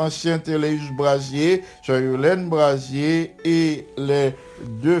avec ancien Téléus Brasier, sœur Yolène Brasier et les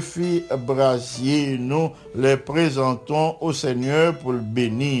deux filles Brasier. Nous les présentons au Seigneur pour le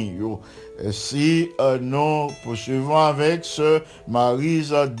bénir. Si nous poursuivons avec ce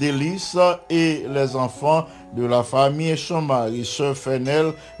Maryse Délice et les enfants de la famille et son mari, sœur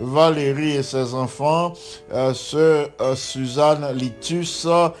Fenel Valérie et ses enfants, sœur Suzanne Litus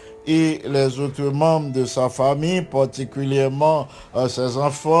et les autres membres de sa famille, particulièrement ses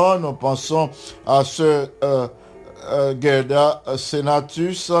enfants. Nous pensons à sœur Gerda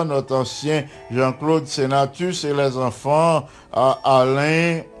Senatus, notre ancien Jean-Claude Senatus et les enfants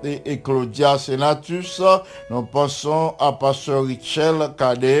Alain et Claudia Senatus. Nous pensons à pasteur Richel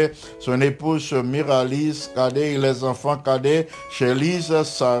Cadet, son épouse Miralis Cadet et les enfants Cadet, Chélise,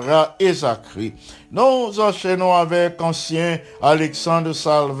 Sarah et Zachary. Nous enchaînons avec ancien Alexandre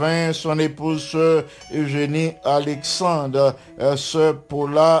Salvin, son épouse Eugénie Alexandre, sœur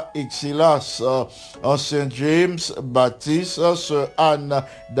Paula Exilas, ancien James Baptiste, sœur Anne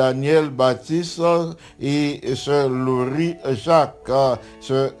Daniel Baptiste et sœur Laurie Jacques,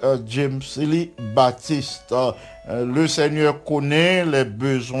 sœur James Lee Baptiste. Le Seigneur connaît les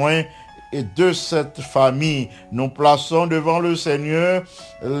besoins et de cette famille. Nous plaçons devant le Seigneur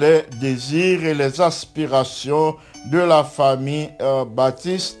les désirs et les aspirations de la famille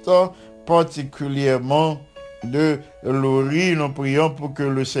Baptiste, particulièrement de Laurie. Nous prions pour que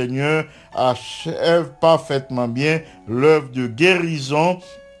le Seigneur achève parfaitement bien l'œuvre de guérison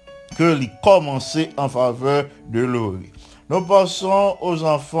que l'il commençait en faveur de Laurie. Nous passons aux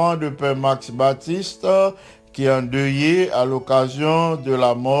enfants de Père Max Baptiste qui est endeuillé à l'occasion de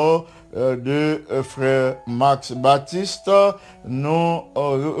la mort de frère Max Baptiste. Nous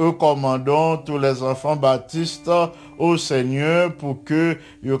recommandons tous les enfants baptistes au Seigneur pour que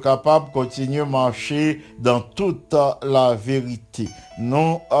soient capables de continuer à marcher dans toute la vérité.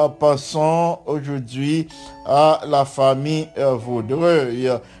 Nous passons aujourd'hui à la famille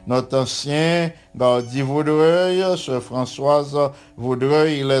Vaudreuil. Notre ancien Gardi Vaudreuil, sœur Françoise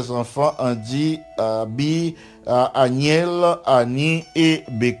Vaudreuil et les enfants Andy, Abi, Aniel, Annie et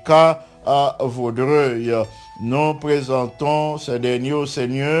Becca à Vaudreuil. Nous présentons ces derniers au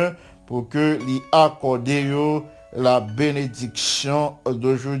Seigneur pour que lui accorde la bénédiction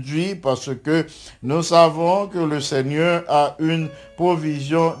d'aujourd'hui, parce que nous savons que le Seigneur a une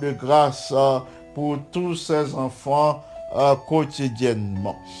provision de grâce pour tous ses enfants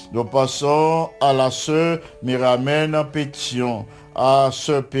quotidiennement. Nous passons à la sœur Miramène Pétion, à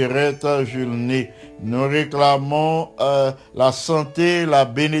sœur Perrette Julné. Nous réclamons la santé, la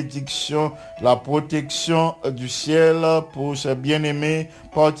bénédiction, la protection du ciel pour ses bien-aimés,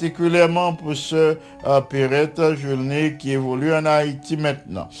 particulièrement pour sœur Perrette Julné qui évolue en Haïti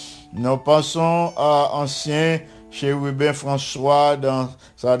maintenant. Nous passons à ancien Chérubin François dans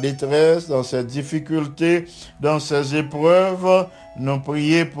sa détresse, dans ses difficultés, dans ses épreuves. Nous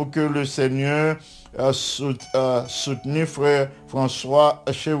prions pour que le Seigneur soutenir frère François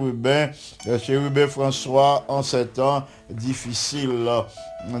Chérubin François en ces temps difficiles.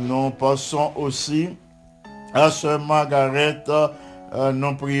 Nous passons aussi à sœur Margaret.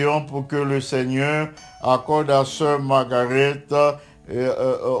 Nous prions pour que le Seigneur accorde à sœur Margaret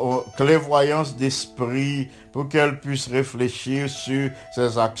clairvoyance d'esprit pour qu'elle puisse réfléchir sur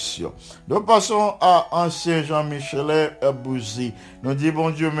ses actions. Nous passons à ancien Jean-Michel Bouzy. Nous disons bon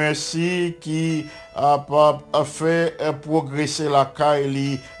Dieu merci qui a fait progresser la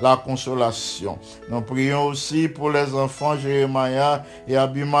caille, la consolation. Nous prions aussi pour les enfants Jérémia et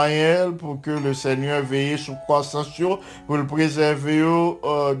Abimaël pour que le Seigneur veille sur croissance pour le préserver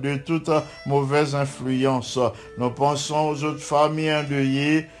de toute mauvaise influence. Nous pensons aux autres familles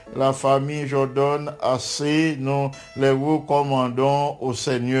endeuillées, la famille Jordan AC, nous les recommandons au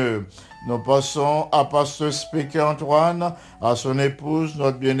Seigneur. Nous passons à Pasteur Spéké Antoine, à son épouse,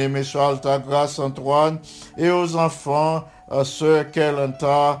 notre bien-aimé Soeur Altagrace Antoine, et aux enfants, Sœur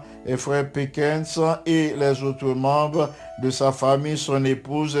Kelanta et Frère Pickens et les autres membres de sa famille, son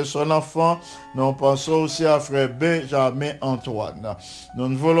épouse et son enfant. Nous pensons aussi à Frère Benjamin Antoine. Nous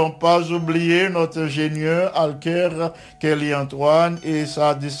ne voulons pas oublier notre ingénieur Alker Kelly Antoine et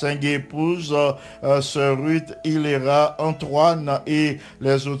sa distinguée épouse Sœur Ruth Hilera Antoine et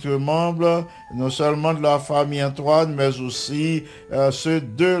les autres membres, non seulement de la famille Antoine, mais aussi ceux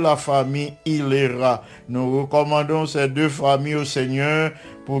de la famille Hilera. Nous recommandons ces deux familles au Seigneur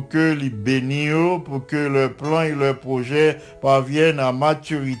pour que les bénissent, pour que le plan et le projet parviennent à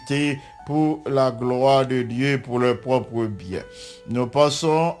maturité pour la gloire de Dieu, pour leur propre bien. Nous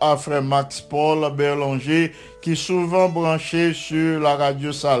passons à Frère Max Paul Berlanger, qui est souvent branché sur la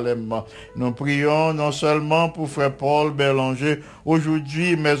radio Salem. Nous prions non seulement pour Frère Paul Berlanger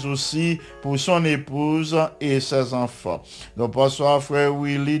aujourd'hui, mais aussi pour son épouse et ses enfants. Nous passons à Frère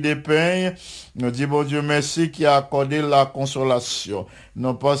Willy Despeignes. Nous disons bon Dieu merci qui a accordé la consolation.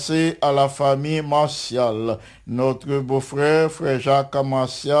 Nous passons à la famille Martial, notre beau-frère, Frère Jacques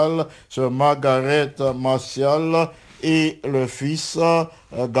Martial, Sœur Margaret Martial et le fils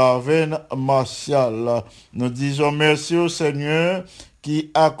Garvin Martial. Nous disons merci au Seigneur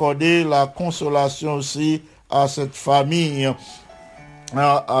qui a accordé la consolation aussi à cette famille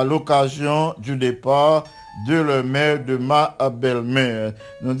à l'occasion du départ de leur mère, de ma belle-mère.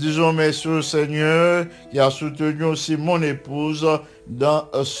 Nous disons merci au Seigneur qui a soutenu aussi mon épouse dans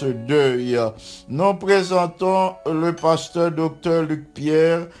ce deuil. Nous présentons le pasteur Dr Luc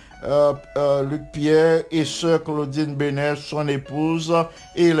Pierre et sœur Claudine Bénet, son épouse,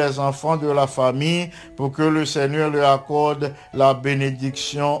 et les enfants de la famille, pour que le Seigneur leur accorde la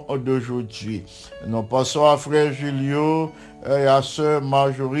bénédiction d'aujourd'hui. Nous passons à frère Julio et à sœur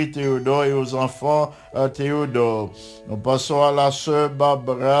Marjorie Théodore et aux enfants Théodore. Nous passons à la sœur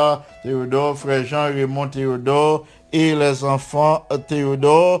Barbara Théodore, frère Jean-Raymond Théodore et les enfants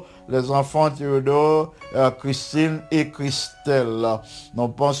Théodore, Christine et Christelle. Nous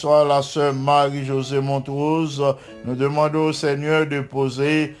pensons à la sœur Marie-Josée Montrose. Nous demandons au Seigneur de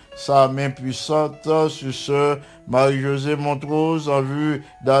poser sa main puissante sur sœur Marie-Josée Montrose en vue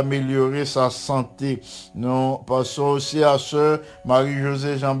d'améliorer sa santé. Nous passons aussi à sœur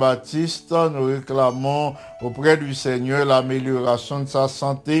Marie-Josée Jean-Baptiste. Nous réclamons auprès du Seigneur l'amélioration de sa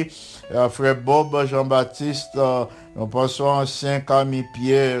santé. À frère Bob Jean-Baptiste, nous passons à ancien Camille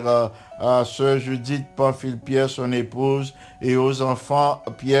Pierre, à sœur Judith Pamphile Pierre, son épouse, et aux enfants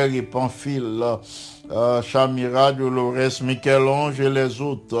Pierre et Pamphile, Chamira, Dolores, Michel-Ange et les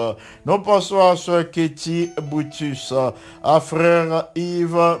autres. Nous passons à sœur Katie Brutus, à frère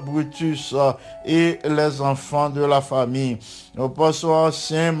Yves Brutus et les enfants de la famille. Nous passons à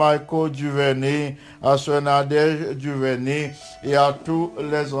ancien Michael Duvernay, à sœur Nadège Duvernay et à tous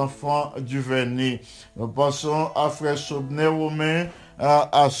les enfants Duvernay. Nous passons à frère Sobner Romain,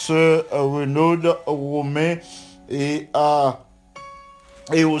 à sœur Renaud Romain et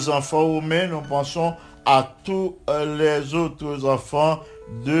aux enfants romains. Nous pensons à tous les autres enfants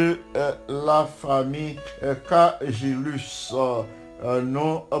de la famille Cagilus.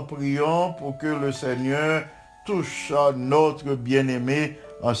 Nous prions pour que le Seigneur touche notre bien-aimé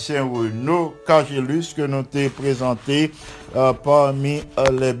ancien Renaud Cagélus que nous t'ai présenté parmi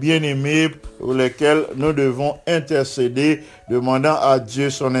les bien-aimés pour lesquels nous devons intercéder, demandant à Dieu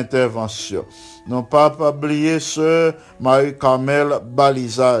son intervention. Non pas oublier ce Marie-Carmel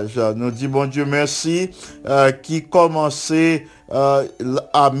Balisage. Nous dit bon Dieu merci qui commençait à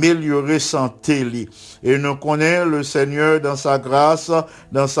améliorer santé li. Et nous connaissons le Seigneur dans sa grâce,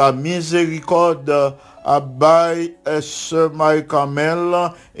 dans sa miséricorde, Abaye, ce Marie-Carmel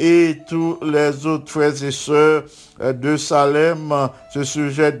et tous les autres frères et sœurs de Salem, ce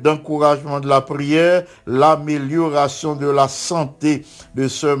sujet d'encouragement de la prière, l'amélioration de la santé de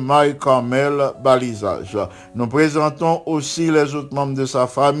ce Marie-Carmel Balisage. Nous présentons aussi les autres membres de sa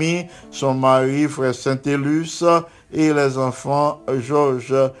famille, son mari, frère Saint-Élus, et les enfants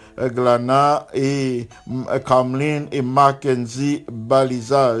Georges Glana et Cameline et Mackenzie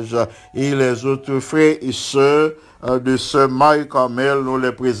Balisage et les autres frères et sœurs de ce Marie-Carmel, nous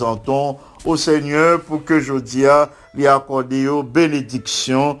les présentons au Seigneur pour que Jodia lui accorde aux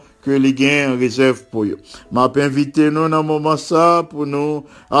bénédictions que les gains en réserve pour eux. M'a invité nous dans moment ça pour nous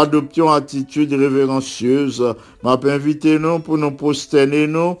adopter une attitude révérencieuse. M'a invité nous pour nous prosterner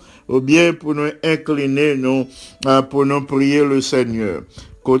nous ou bien pour nous incliner nous pour nous prier le Seigneur.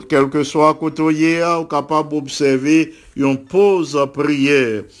 Quel que soit côté ou capable d'observer une pause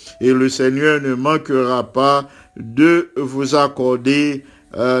prière et le Seigneur ne manquera pas de vous accorder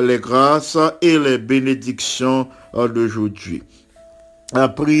les grâces et les bénédictions d'aujourd'hui.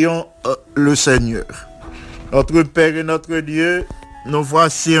 Prions le Seigneur. Notre Père et notre Dieu, nous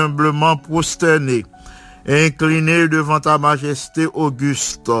voici humblement prosternés et inclinés devant ta majesté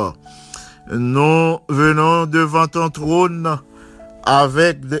auguste. Nous venons devant ton trône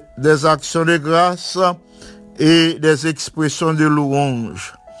avec des actions de grâce et des expressions de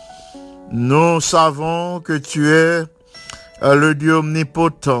louange. Nous savons que tu es le Dieu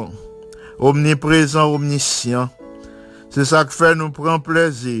omnipotent, omniprésent, omniscient. C'est ça que fait nous prend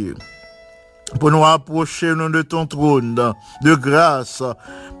plaisir pour nous approcher de ton trône de grâce,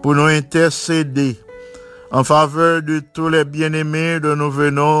 pour nous intercéder en faveur de tous les bien-aimés dont nous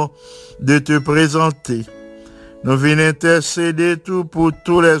venons de te présenter. Nous venons intercéder tout pour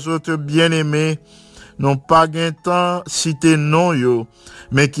tous les autres bien-aimés, non pas gain temps citer non yo,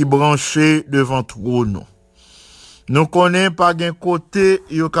 mais qui branchés devant trône. Nous connaissons pas gain côté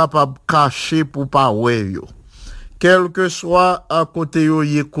yo capable cacher pour pas ouais yo. Quel que soit à côté yo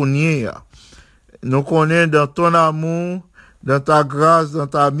yekounye, nous connaissons dans ton amour, dans ta grâce, dans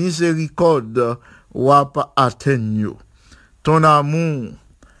ta miséricorde, ou a pas atteindre yo. Ton amour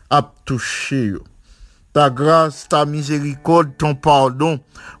a touché yo. Ta grâce, ta miséricorde, ton pardon,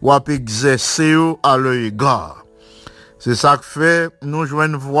 ou a exercer yo à leur égard. C'est ça que fait, nous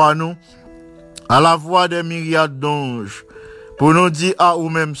joignons voix nous, à la voix des myriades d'anges, pour nous dire à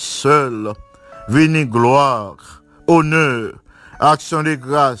nous-mêmes seuls, venez gloire, honneur, action de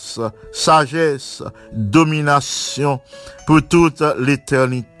grâce, sagesse, domination pour toute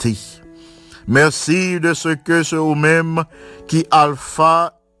l'éternité. Merci de ce que c'est vous-même qui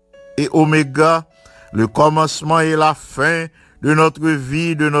alpha et oméga, le commencement et la fin de notre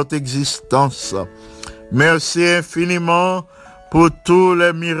vie, de notre existence. Merci infiniment pour tous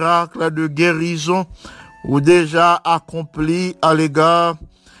les miracles de guérison ou déjà accomplis à l'égard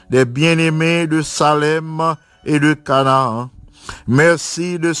des bien-aimés de Salem et de Canaan.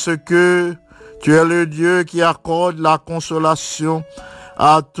 Merci de ce que tu es le Dieu qui accorde la consolation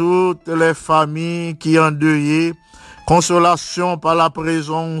à toutes les familles qui endeuillées, consolation par la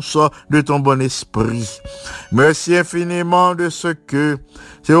présence de ton bon esprit. Merci infiniment de ce que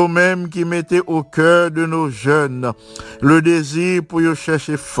c'est vous-même qui mettez au cœur de nos jeunes le désir pour y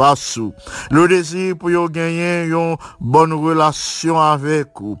chercher face, le désir pour y gagner une bonne relation avec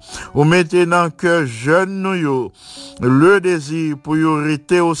vous. Vous mettez dans le cœur jeune nous le désir pour y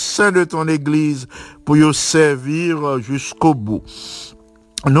rester au sein de ton église, pour y servir jusqu'au bout.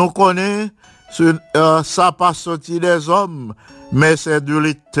 Nous connaissons ça pas sorti des hommes, mais c'est de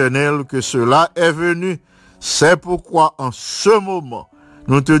l'Éternel que cela est venu. C'est pourquoi en ce moment,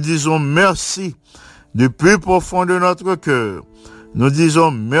 nous te disons merci du plus profond de notre cœur. Nous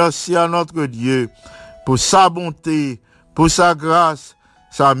disons merci à notre Dieu pour sa bonté, pour sa grâce,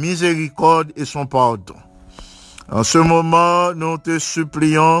 sa miséricorde et son pardon. En ce moment, nous te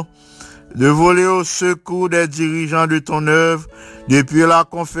supplions de voler au secours des dirigeants de ton œuvre, depuis la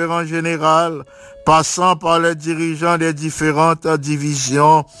conférence générale, passant par les dirigeants des différentes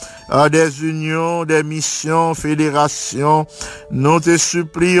divisions, des unions, des missions, fédérations. Nous te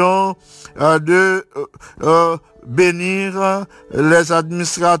supplions de bénir les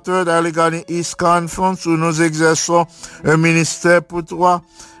administrateurs d'Allegheny East Conference où nous exerçons un ministère pour toi.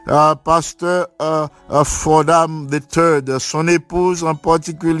 Pasteur Fordham III, son épouse en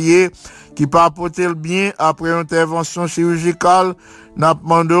particulier, qui peut apporter le bien après une intervention chirurgicale, n'a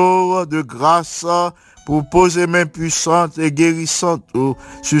demandé de grâce pour poser main puissante et guérissante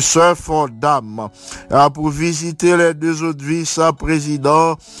sur Sœur Fordham, pour visiter les deux autres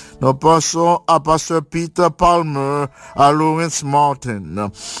vice-présidents. Nous pensons à Pasteur Peter Palmer, à Lawrence Martin.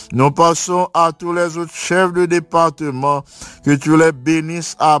 Nous pensons à tous les autres chefs de département, que tu les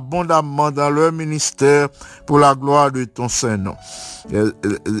bénisses abondamment dans leur ministère pour la gloire de ton Saint-Nom.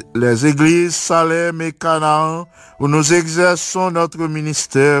 Les églises Salem et Canaan, où nous exerçons notre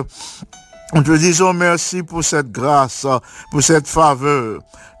ministère, nous te disons merci pour cette grâce, pour cette faveur.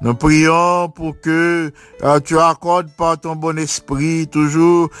 Nous prions pour que tu accordes par ton bon esprit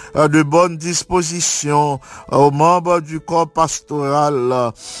toujours de bonnes dispositions aux membres du corps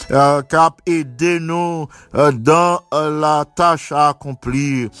pastoral, cap aidez-nous dans la tâche à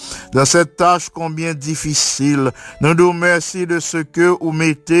accomplir, dans cette tâche combien difficile. Nous nous remercions de ce que vous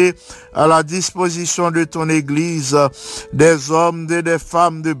mettez à la disposition de ton Église des hommes et des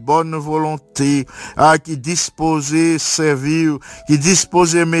femmes de bonne volonté, qui disposent servir, qui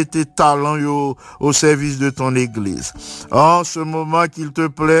disposent mettre tes talents au service de ton Église. En ce moment, qu'il te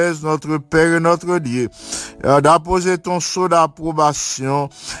plaise, notre Père et notre Dieu, d'apposer ton sceau d'approbation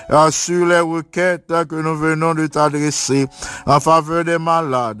sur les requêtes que nous venons de t'adresser en faveur des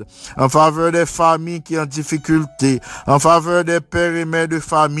malades, en faveur des familles qui ont difficulté, en faveur des pères et mères de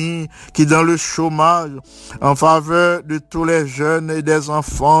famille qui dans le chômage, en faveur de tous les jeunes et des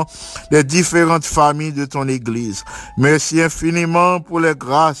enfants des différentes familles de ton Église. Merci infiniment pour les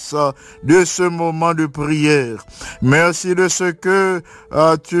grâces de ce moment de prière. Merci de ce que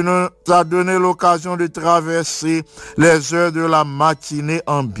tu nous as donné l'occasion de traverser les heures de la matinée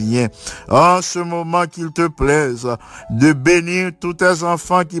en bien. En ce moment, qu'il te plaise de bénir tous tes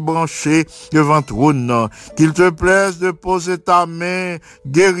enfants qui branchaient devant trône. Qu'il te plaise de poser ta main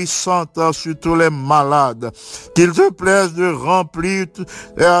guérissante sur tous les malades. Qu'il te plaise de remplir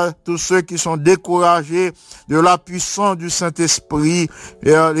tous ceux qui sont découragés de la puissance du Saint-Esprit,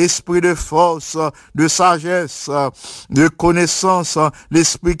 l'esprit de force, de sagesse, de connaissance,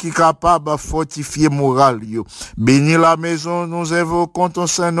 l'esprit qui est capable de fortifier moral. Bénis la maison, nous invoquons ton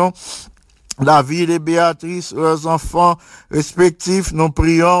Saint-Nom. David et Béatrice, leurs enfants respectifs, nous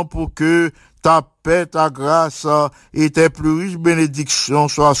prions pour que ta paix, ta grâce et tes plus riches bénédictions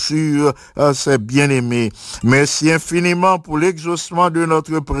soient sur ces bien-aimés. Merci infiniment pour l'exaucement de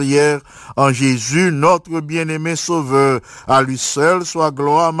notre prière en Jésus, notre bien-aimé Sauveur. À lui seul soit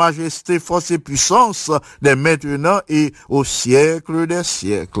gloire, majesté, force et puissance, dès maintenant et au siècle des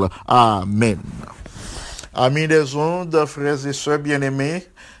siècles. Amen. Amis des ondes, frères et sœurs bien-aimés,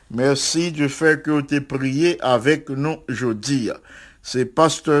 merci du fait que tu aies prié avec nous aujourd'hui. C'est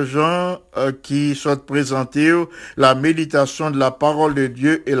Pasteur Jean qui souhaite présenter la méditation de la parole de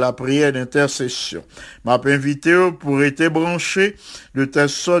Dieu et la prière d'intercession. M'a invité pour être branché de telle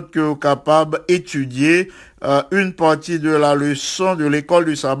sorte que vous êtes capable d'étudier une partie de la leçon de l'école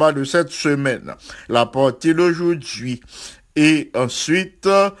du sabbat de cette semaine, la partie d'aujourd'hui. Et ensuite,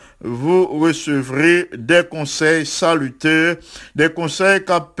 vous recevrez des conseils salutaires, des conseils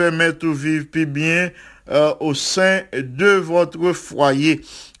qui permettent de vivre plus bien au sein de votre foyer,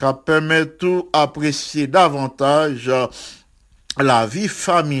 qui permettent d'apprécier davantage la vie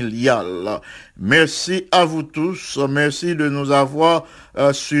familiale. Merci à vous tous. Merci de nous avoir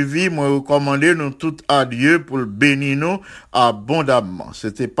suivis. Moi, recommandez nous tous à Dieu pour le bénir nous abondamment.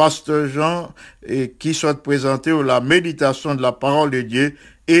 C'était Pasteur Jean qui souhaite présenter la méditation de la parole de Dieu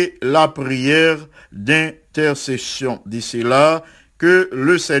et la prière d'intercession. D'ici là, que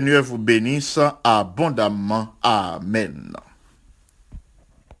le Seigneur vous bénisse abondamment. Amen.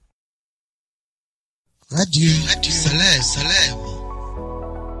 Radio Salem.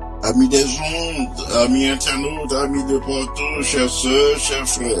 Amis des ondes, amis internautes, amis de partout, chers sœurs, chers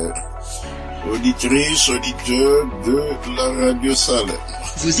frères, auditrices, auditeurs de la Radio Salem.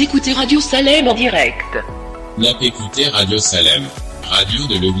 Vous écoutez Radio Salem en direct. Écoutez Radio Salem, radio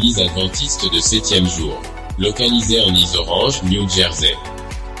de l'Église adventiste de 7e jour, localisée en East Orange, New Jersey.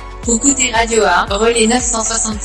 Écoutez Radio A, relais 960.